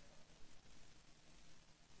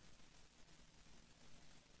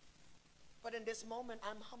 But in this moment,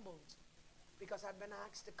 I'm humbled because I've been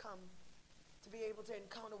asked to come to be able to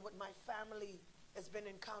encounter what my family has been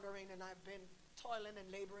encountering, and I've been toiling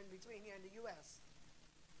and laboring between here in the U.S.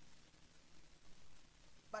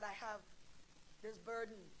 But I have this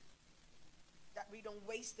burden that we don't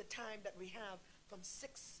waste the time that we have from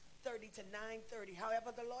 6:30 to 9:30,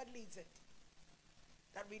 however the Lord leads it,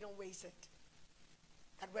 that we don't waste it.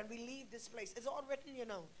 That when we leave this place, it's all written, you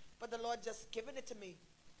know, but the Lord just given it to me,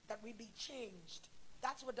 that we be changed.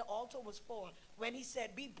 That's what the altar was for. When he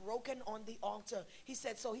said, be broken on the altar, he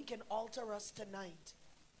said, so he can alter us tonight.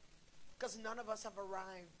 Because none of us have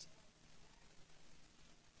arrived.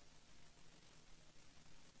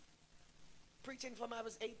 Preaching from I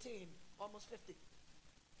was 18, almost 50.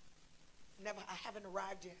 I haven't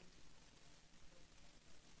arrived yet.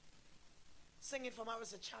 Singing from I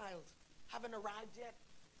was a child, haven't arrived yet.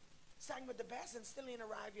 Sang with the best and still ain't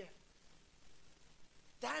arrived yet.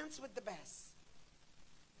 Dance with the best.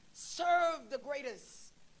 Serve the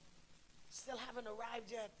greatest. Still haven't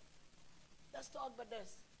arrived yet. Let's talk about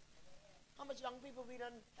this. How much young people we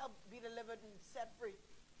done help be delivered and set free,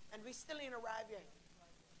 and we still ain't arrived yet.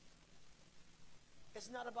 It's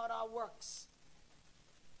not about our works.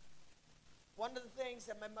 One of the things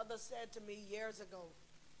that my mother said to me years ago,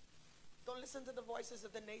 don't listen to the voices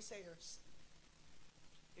of the naysayers.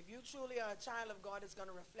 If you truly are a child of God, it's going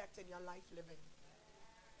to reflect in your life living.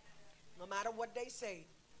 No matter what they say.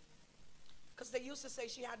 Because they used to say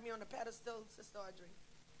she had me on a pedestal, Sister Audrey.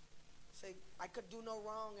 Say I could do no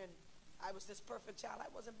wrong and I was this perfect child.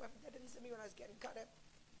 I wasn't perfect. They didn't see me when I was getting cut up.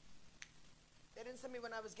 They didn't see me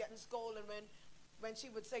when I was getting scolded. When she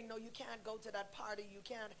would say, no, you can't go to that party. You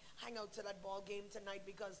can't hang out to that ball game tonight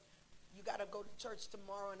because you got to go to church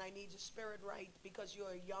tomorrow and I need your spirit right because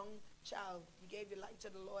you're a young child. You gave your life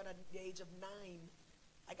to the Lord at the age of 9.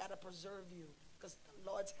 I got to preserve you because the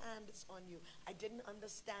Lord's hand is on you. I didn't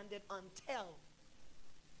understand it until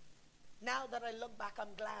now that I look back,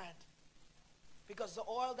 I'm glad. Because the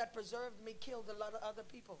oil that preserved me killed a lot of other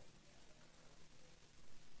people.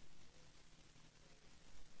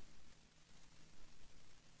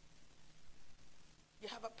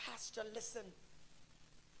 pastor, listen.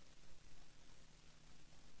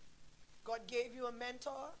 God gave you a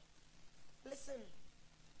mentor. Listen.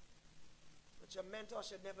 But your mentor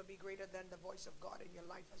should never be greater than the voice of God in your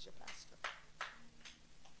life as your pastor.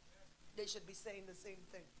 They should be saying the same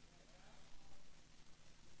thing.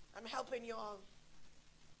 I'm helping you all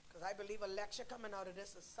because I believe a lecture coming out of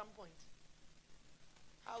this at some point.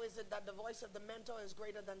 How is it that the voice of the mentor is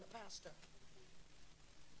greater than the pastor?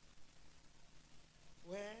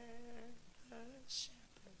 Where the shepherd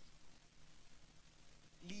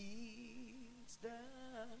leads the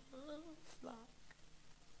flock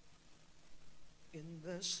in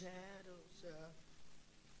the shadows of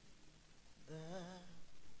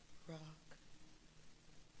the rock.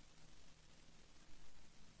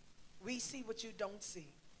 We see what you don't see.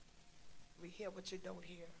 We hear what you don't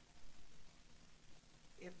hear.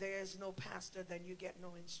 If there is no pastor, then you get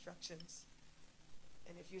no instructions.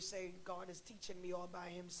 And if you say, God is teaching me all by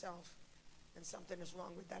himself, then something is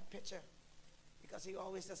wrong with that picture. Because he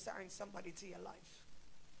always assigns somebody to your life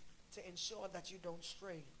to ensure that you don't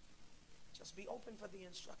stray. Just be open for the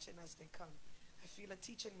instruction as they come. I feel a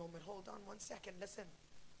teaching moment. Hold on 1 second. Listen.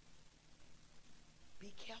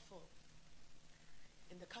 Be careful.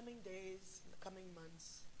 In the coming days, in the coming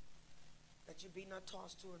months, that you be not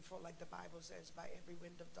tossed to and fro, like the Bible says, by every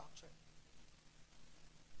wind of doctrine.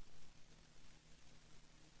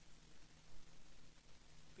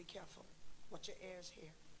 Be careful what your ears hear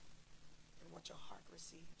and what your heart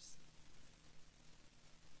receives.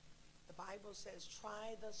 The Bible says,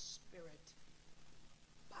 try the spirit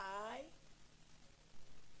by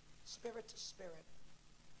spirit to spirit.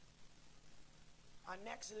 Our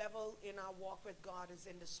next level in our walk with God is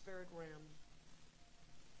in the spirit realm.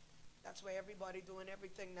 That's where everybody doing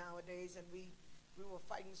everything nowadays, and we were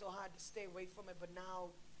fighting so hard to stay away from it. But now,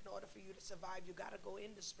 in order for you to survive, you got to go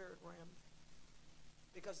in the spirit realm,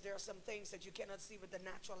 because there are some things that you cannot see with the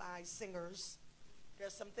natural eye. Singers,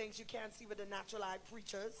 there's some things you can't see with the natural eye.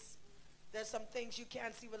 Preachers, there's some things you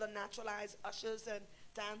can't see with the natural eyes. Ushers and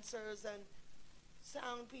dancers and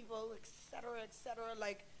sound people, etc., etc.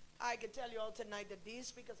 Like, I can tell you all tonight that these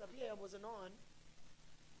speakers up here wasn't on,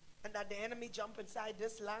 and that the enemy jumped inside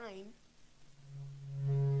this line.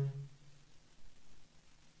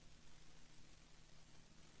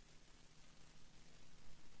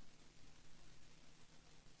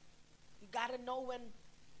 You got to know when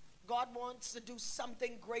God wants to do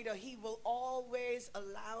something greater, he will always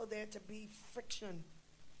allow there to be friction.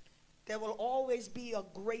 There will always be a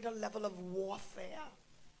greater level of warfare.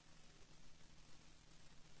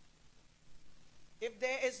 If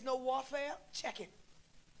there is no warfare, check it.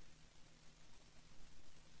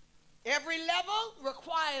 Every level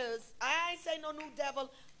requires, I ain't say no new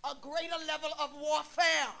devil, a greater level of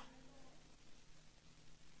warfare.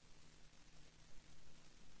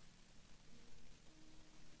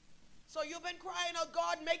 So you've been crying out,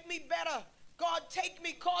 God, make me better. God, take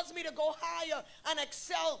me, cause me to go higher and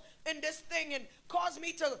excel in this thing, and cause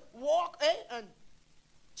me to walk and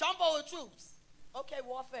jump over troops. Okay,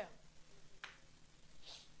 warfare.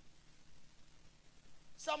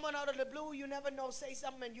 Someone out of the blue, you never know, say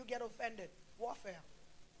something and you get offended. Warfare.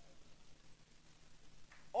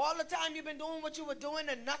 All the time you've been doing what you were doing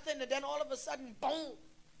and nothing, and then all of a sudden, boom,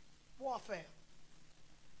 warfare.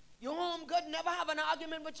 You're home good, never have an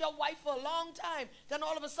argument with your wife for a long time. Then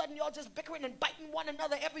all of a sudden, you're just bickering and biting one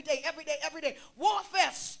another every day, every day, every day.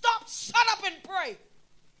 Warfare. Stop, shut up and pray.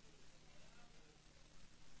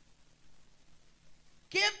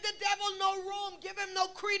 Give the devil no room. Give him no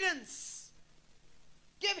credence.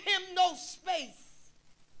 Give him no space.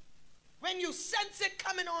 When you sense it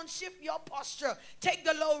coming on, shift your posture. Take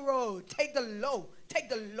the low road. Take the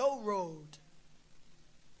low road.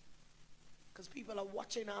 Because people are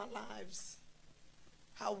watching our lives,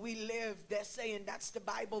 how we live. They're saying that's the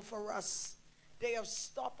Bible for us. They have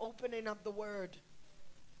stopped opening up the word.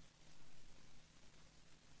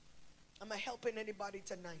 Am I helping anybody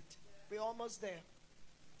tonight? We're almost there.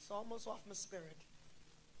 It's almost off my spirit.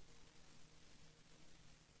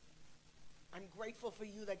 I'm grateful for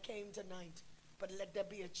you that came tonight, but let there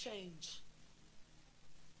be a change.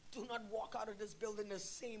 Do not walk out of this building the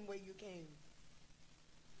same way you came.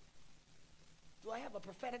 Do I have a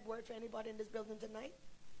prophetic word for anybody in this building tonight?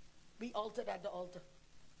 Be altered at the altar.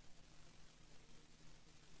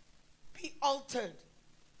 Be altered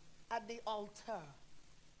at the altar.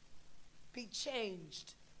 Be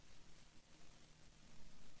changed.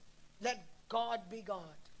 Let God be God.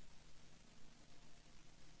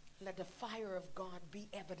 Let the fire of God be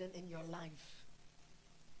evident in your life,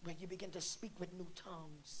 when you begin to speak with new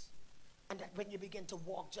tongues, and that when you begin to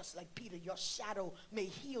walk just like Peter, your shadow may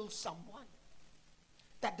heal someone.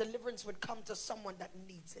 that deliverance would come to someone that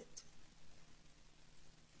needs it.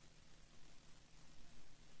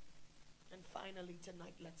 And finally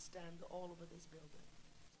tonight, let's stand all over this building.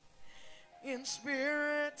 In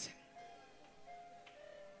spirit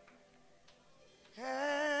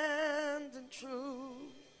and in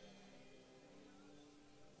truth.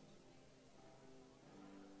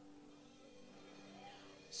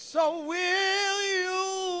 So will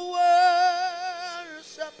you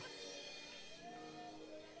worship?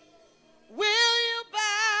 Will you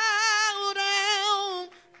bow down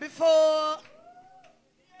before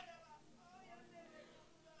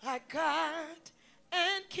our God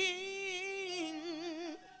and King?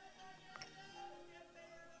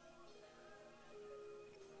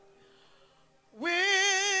 Will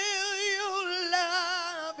you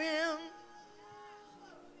love him?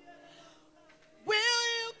 Will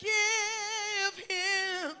you give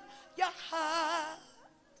him your heart,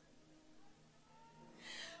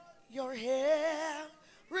 your everything?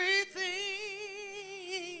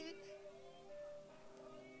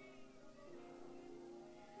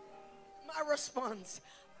 My response,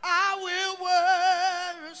 I will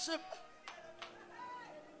worship.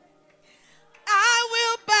 I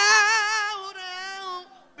will bow down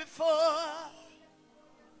before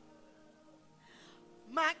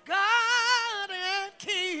my God and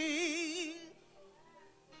King.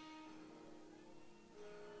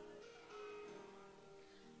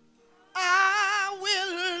 I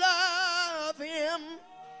will love him.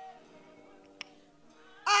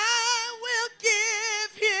 I will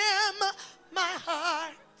give him my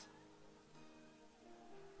heart,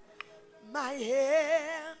 my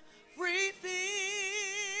everything.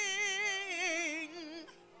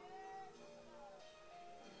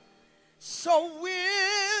 So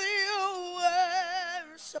will you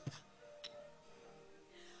worship?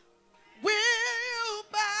 Will you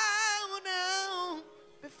bow down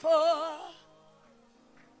before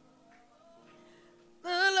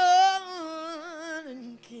the Lord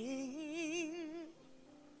and King?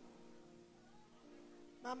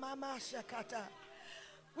 Mama Shakata.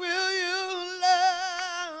 Will you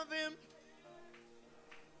love him?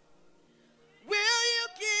 Will you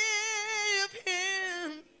give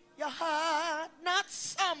him your heart? Not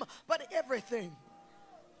some, but everything.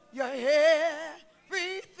 Your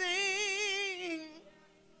everything.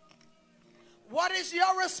 What is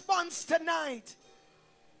your response tonight?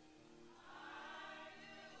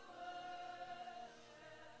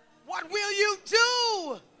 What will you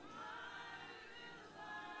do?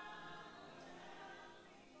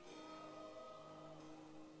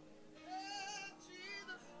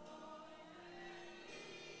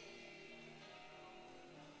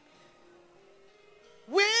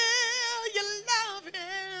 Will you love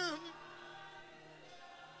him?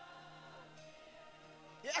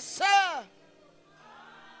 Yes, sir.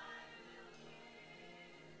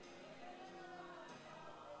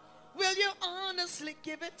 Will you honestly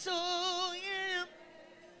give it to him?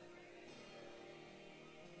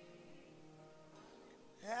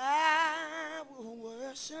 I will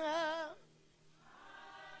worship.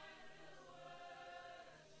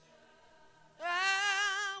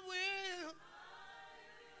 I will.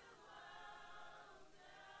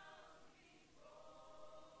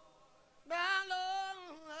 My Lord.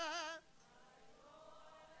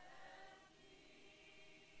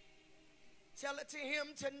 Tell it to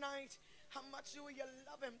him tonight. How much do you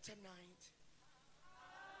love him tonight?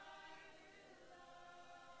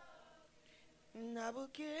 And I will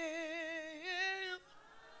give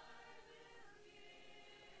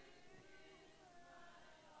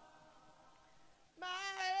my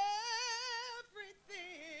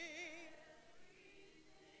everything.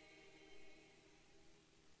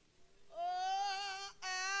 Oh,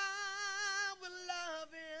 I will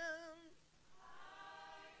love him.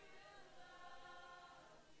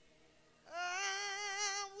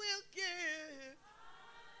 I will give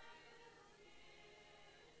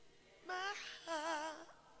my heart,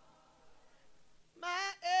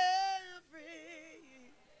 my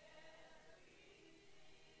every.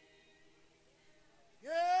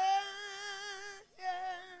 Yes,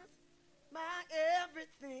 my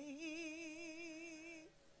everything,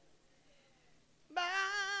 my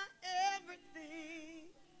everything.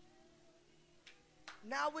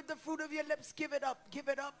 Now with the fruit of your lips, give it up, give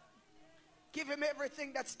it up. Give him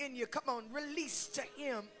everything that's in you. Come on, release to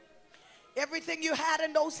him everything you had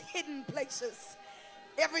in those hidden places.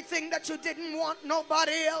 Everything that you didn't want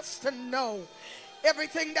nobody else to know.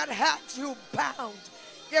 Everything that had you bound.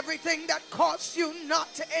 Everything that caused you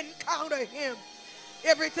not to encounter him.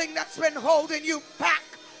 Everything that's been holding you back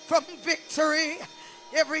from victory.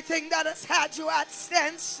 Everything that has had you at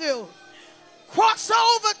standstill. Cross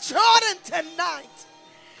over Jordan tonight.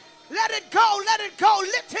 Let it go, let it go.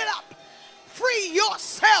 Lift it up. Free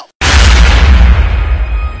yourself.